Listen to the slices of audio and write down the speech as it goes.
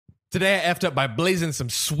Today I effed up by blazing some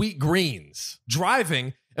sweet greens,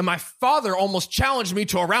 driving, and my father almost challenged me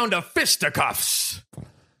to a round of fisticuffs.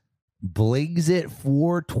 Blaze it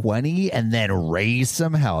 420 and then raise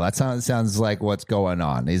some hell. That sounds like what's going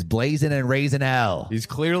on. He's blazing and raising hell. He's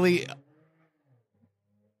clearly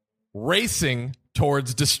racing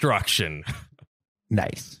towards destruction.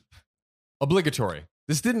 Nice. Obligatory.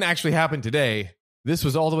 This didn't actually happen today. This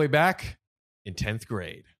was all the way back in 10th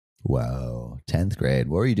grade. Whoa. 10th grade.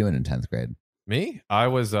 What were you doing in 10th grade? Me? I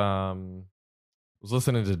was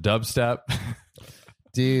listening to dubstep.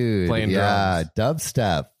 Dude. Playing yeah, drums.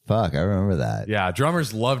 dubstep. Fuck, I remember that. Yeah,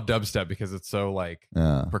 drummers love dubstep because it's so like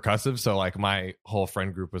percussive. So like my whole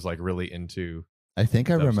friend group was like really into I think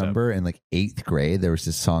I dubstep. remember in like 8th grade there was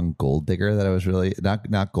this song Gold Digger that I was really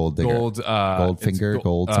not Gold Digger. Goldfinger,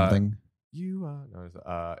 Gold something. You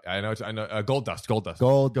I know Gold Dust. Gold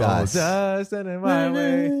Dust and my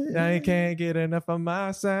way. Now you can't get enough of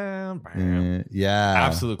my sound. Yeah,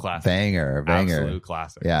 absolute classic. Banger. Absolute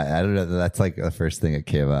classic. Yeah, I don't know. That's like the first thing that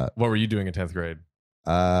came up. What were you doing in 10th grade?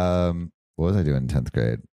 What was I doing in 10th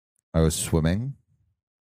grade? I was swimming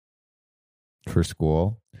for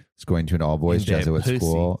school. I was going to an all boys Jesuit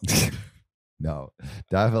school. No,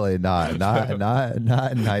 definitely not. Not in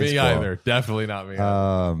high school. Me either. Definitely not me.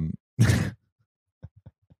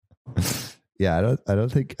 Yeah, I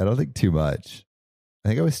don't think too much. I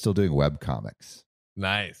think I was still doing web comics.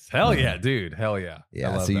 Nice. Hell yeah, dude. Hell yeah.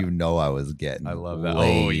 Yeah, so that. I was getting I love that.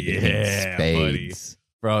 Oh yeah, buddy.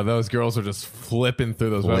 Bro, those girls are just flipping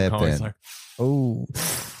through those web comics like, oh,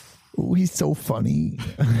 he's so funny.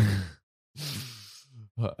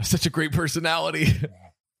 Such a great personality.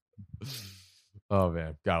 Oh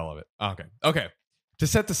man, gotta love it. Okay. To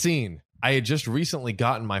set the scene, I had just recently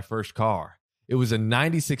gotten my first car. It was a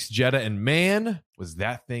 96 Jetta, and man, was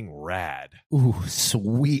that thing rad. Ooh,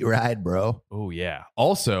 sweet ride, bro. Oh, yeah.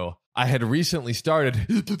 Also, I had recently started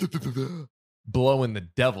blowing the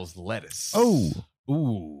devil's lettuce. Oh.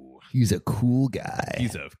 Ooh. He's a cool guy.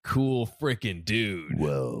 He's a cool freaking dude.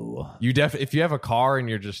 Whoa. If you have a car and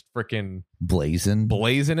you're just freaking blazing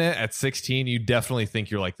it at 16, you definitely think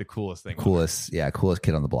you're like the coolest thing. Coolest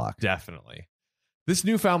kid on the block. Definitely. This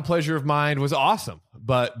newfound pleasure of mine was awesome,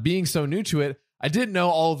 but being so new to it, I didn't know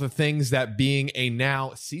all of the things that being a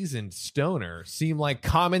now seasoned stoner seem like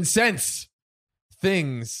common sense.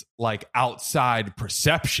 Things like outside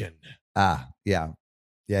perception. Yeah.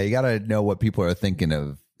 Yeah, you got to know what people are thinking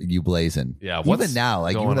of you blazing. Yeah, even now,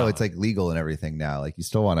 like even though it's like legal and everything now, like you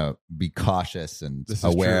still want to be cautious and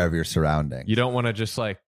aware of your surroundings. You don't want to just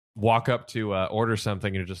like walk up to order something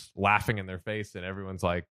and you're just laughing in their face and everyone's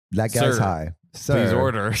like, that guy's high. Sir, please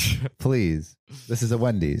order. Please. This is a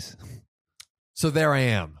Wendy's. So there I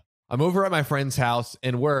am. I'm over at my friend's house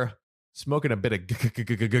and we're smoking a bit of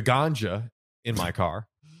ganja in my car.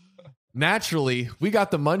 Naturally, we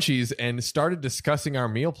got the munchies and started discussing our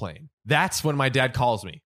meal plan. That's when my dad calls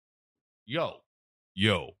me. Yo,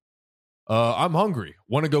 I'm hungry.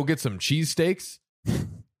 Want to go get some cheesesteaks?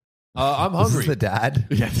 I'm hungry. This is the dad?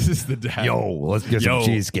 Yeah, this is the dad. Yo, let's get some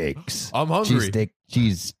cheesecakes. I'm hungry.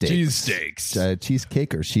 Cheesesteaks.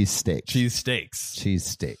 Cheesecake or cheesesteaks?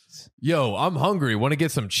 Cheesesteaks. Yo, I'm hungry. Want to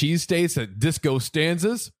get some cheesesteaks at Disco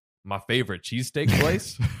Stanzas? My favorite cheesesteak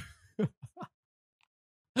place.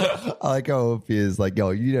 I like how Opie is like,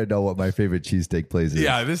 yo, you don't know what my favorite cheesesteak place is.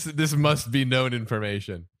 Yeah, this must be known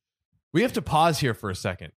information. We have to pause here for a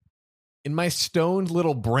second. In my stoned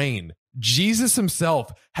little brain, Jesus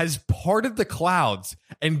himself has parted the clouds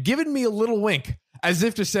and given me a little wink as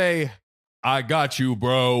if to say, I got you,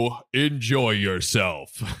 bro. Enjoy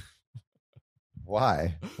yourself.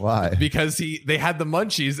 Why? Because they had the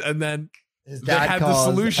munchies and then his they dad had the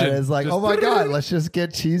solution. And it's like, oh my God, let's just get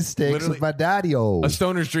cheesesteaks with my daddy-o. A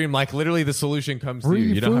stoner's dream, like literally the solution comes to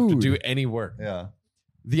you. You don't have to do any work. Yeah.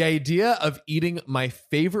 The idea of eating my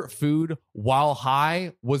favorite food while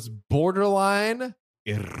high was borderline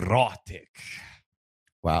erotic.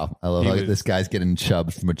 Wow. I love how this guy's getting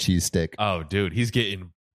chubbed from a cheesesteak. Oh, dude, he's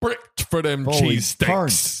getting bricked for them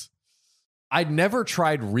cheesesteaks. I'd never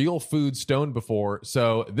tried real food stoned before,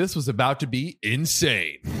 so this was about to be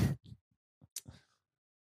insane.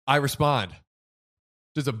 I respond,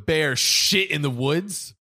 there's a bear shit in the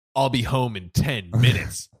woods. I'll be home in 10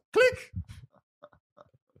 minutes. Click.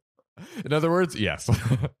 In other words, yes.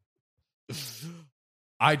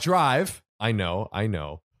 I drive, I know,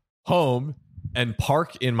 home and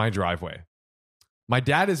park in my driveway. My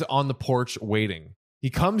dad is on the porch waiting. He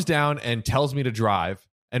comes down and tells me to drive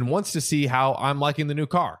and wants to see how I'm liking the new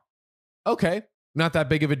car. Okay, not that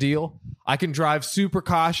big of a deal. I can drive super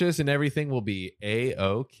cautious and everything will be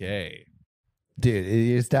A-okay. Dude,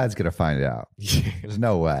 his dad's going to find out. There's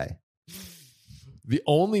no way. The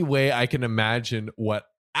only way I can imagine what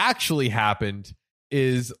actually happened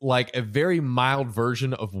is like a very mild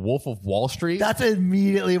version of Wolf of Wall Street. That's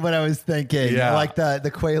immediately what I was thinking. Yeah. Like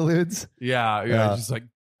the Quaaludes. Yeah. Just like,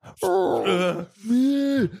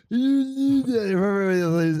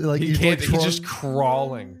 like he's just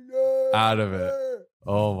crawling out of it.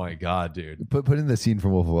 Oh my God, dude. Put in the scene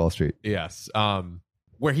from Wolf of Wall Street. Yes.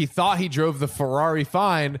 Where he thought he drove the Ferrari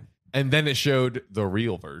fine, and then it showed the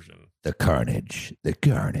real version. The carnage.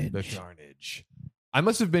 I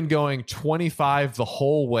must have been going 25 the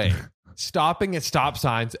whole way, stopping at stop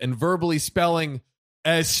signs and verbally spelling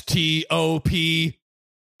STOP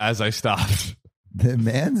as I stopped. The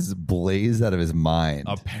man's blazed out of his mind.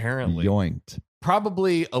 Apparently. Yoinked.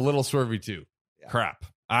 Probably a little swervy too. Yeah. Crap.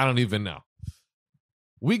 I don't even know.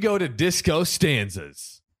 We go to Disco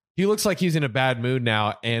Stanzas. He looks like he's in a bad mood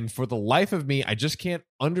now, and for the life of me, I just can't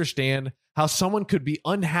understand how someone could be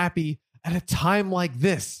unhappy at a time like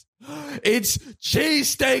this. It's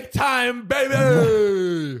cheesesteak time,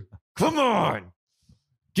 baby! Come on!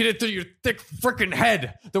 Get it through your thick freaking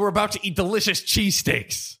head that we're about to eat delicious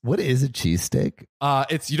cheesesteaks. What is a cheesesteak?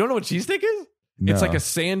 You don't know what cheesesteak is? No. It's like a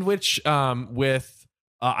sandwich with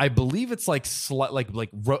I believe it's like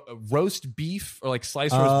roast beef or like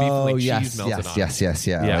sliced roast beef with like cheese melted on it. Yes.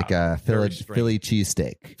 Yeah. Like a Philly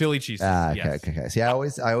cheesesteak. Philly cheesesteak. Yes. Okay. See, I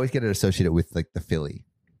always get it associated with like the Philly.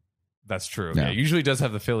 That's true. No. Yeah, it usually does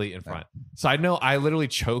have the Philly in front. Side note, I literally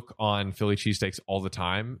choke on Philly cheesesteaks all the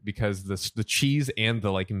time because the cheese and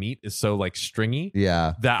the like meat is so like stringy.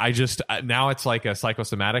 Yeah. That I just now it's like a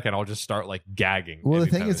psychosomatic and I'll just start like gagging. Well, the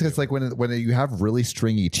thing is, it's like when you have really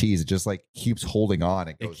stringy cheese, it just like keeps holding on.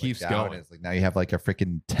 It keeps like down, going. It's like now you have like a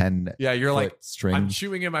freaking 10. Yeah, you're like string. I'm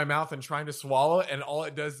chewing in my mouth and trying to swallow, and all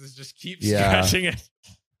it does is just keep scratching it.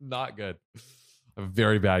 Not good. A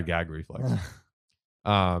very bad gag reflex.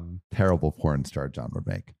 Terrible porn star John would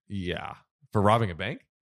make. Yeah. For robbing a bank?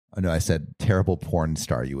 Oh, no, I said terrible porn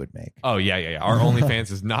star you would make. Oh, yeah. Our OnlyFans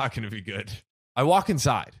is not going to be good. I walk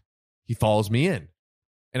inside. He follows me in.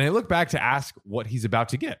 And I look back to ask what he's about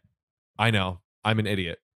to get. I know. I'm an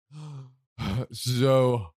idiot.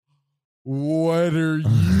 So, what are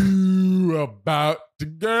you about to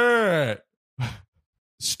get?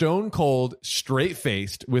 Stone cold, straight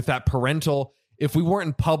faced, with that parental, if we weren't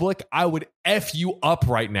in public, I would F you up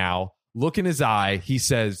right now. Look in his eye. He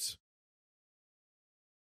says,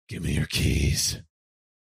 give me your keys.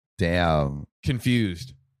 Damn.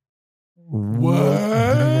 Confused.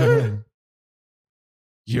 What?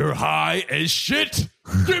 You're high as shit.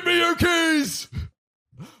 Give me your keys.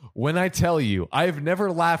 When I tell you, I've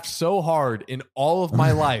never laughed so hard in all of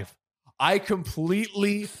my life. I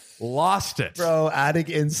completely lost it. Bro, adding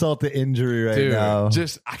insult to injury now.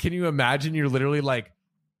 Can you imagine? You're literally like,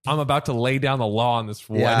 I'm about to lay down the law on this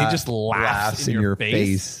fool. Yeah, and he just laughs in your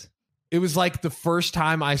face. It was like the first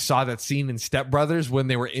time I saw that scene in Step Brothers when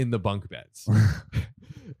they were in the bunk beds.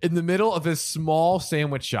 In the middle of a small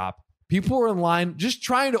sandwich shop, people were in line just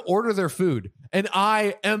trying to order their food. And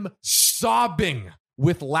I am sobbing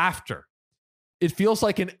with laughter. It feels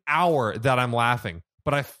like an hour that I'm laughing.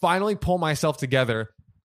 But I finally pull myself together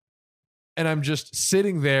and I'm just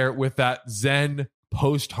sitting there with that zen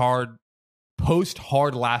post-hard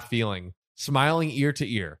laugh feeling, smiling ear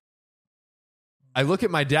to ear. I look at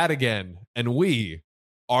my dad again and we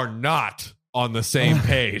are not on the same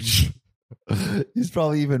page. He's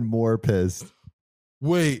probably even more pissed.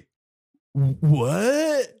 Wait,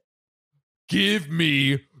 what? Give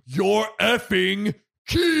me your effing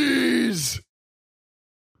keys.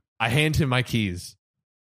 I hand him my keys.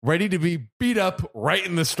 Ready to be beat up right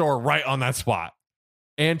in the store, right on that spot.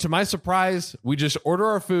 And to my surprise, we just order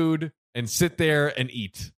our food and sit there and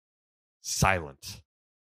eat. Silent.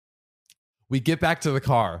 We get back to the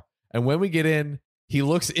car, and when we get in, he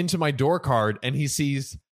looks into my door card and he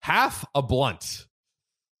sees half a blunt,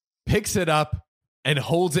 picks it up, and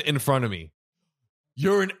holds it in front of me.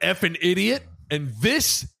 You're an effing idiot, and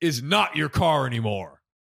this is not your car anymore.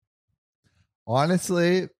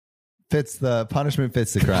 Honestly, punishment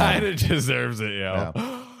fits the crime. Kind of deserves it, yo.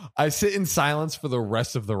 Yeah. I sit in silence for the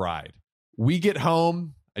rest of the ride. We get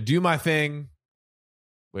home. I do my thing,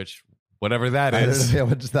 which whatever that is.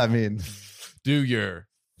 What does that mean? Do your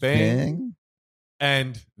thing,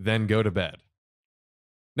 and then go to bed.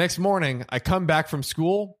 Next morning, I come back from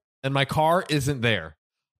school, and my car isn't there.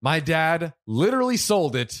 My dad literally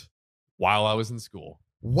sold it while I was in school.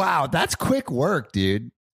 Wow, that's quick work,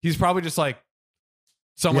 dude. He's probably just like,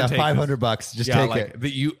 someone take $500. Just take like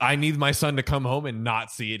it. I need my son to come home and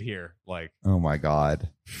not see it here. Like, oh my God.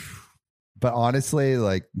 But honestly,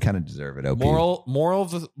 like, kind of deserve it. OP. Moral of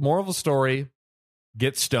the story: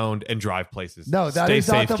 get stoned and drive places. No, that Stay is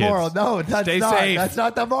safe, not the kids. moral. No, that's Stay not. safe. That's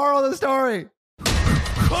not the moral of the story.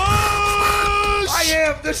 I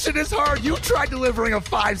am. This shit is hard. You tried delivering a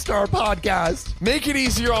 5-star podcast. Make it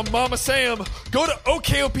easier on Mama Sam. Go to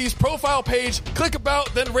OKOP's profile page, click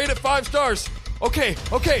about, then rate it 5 stars. Okay,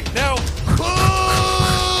 now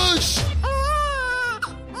push!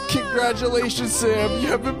 Congratulations, Sam. You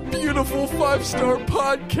have a beautiful 5-star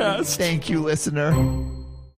podcast. Thank you, listener.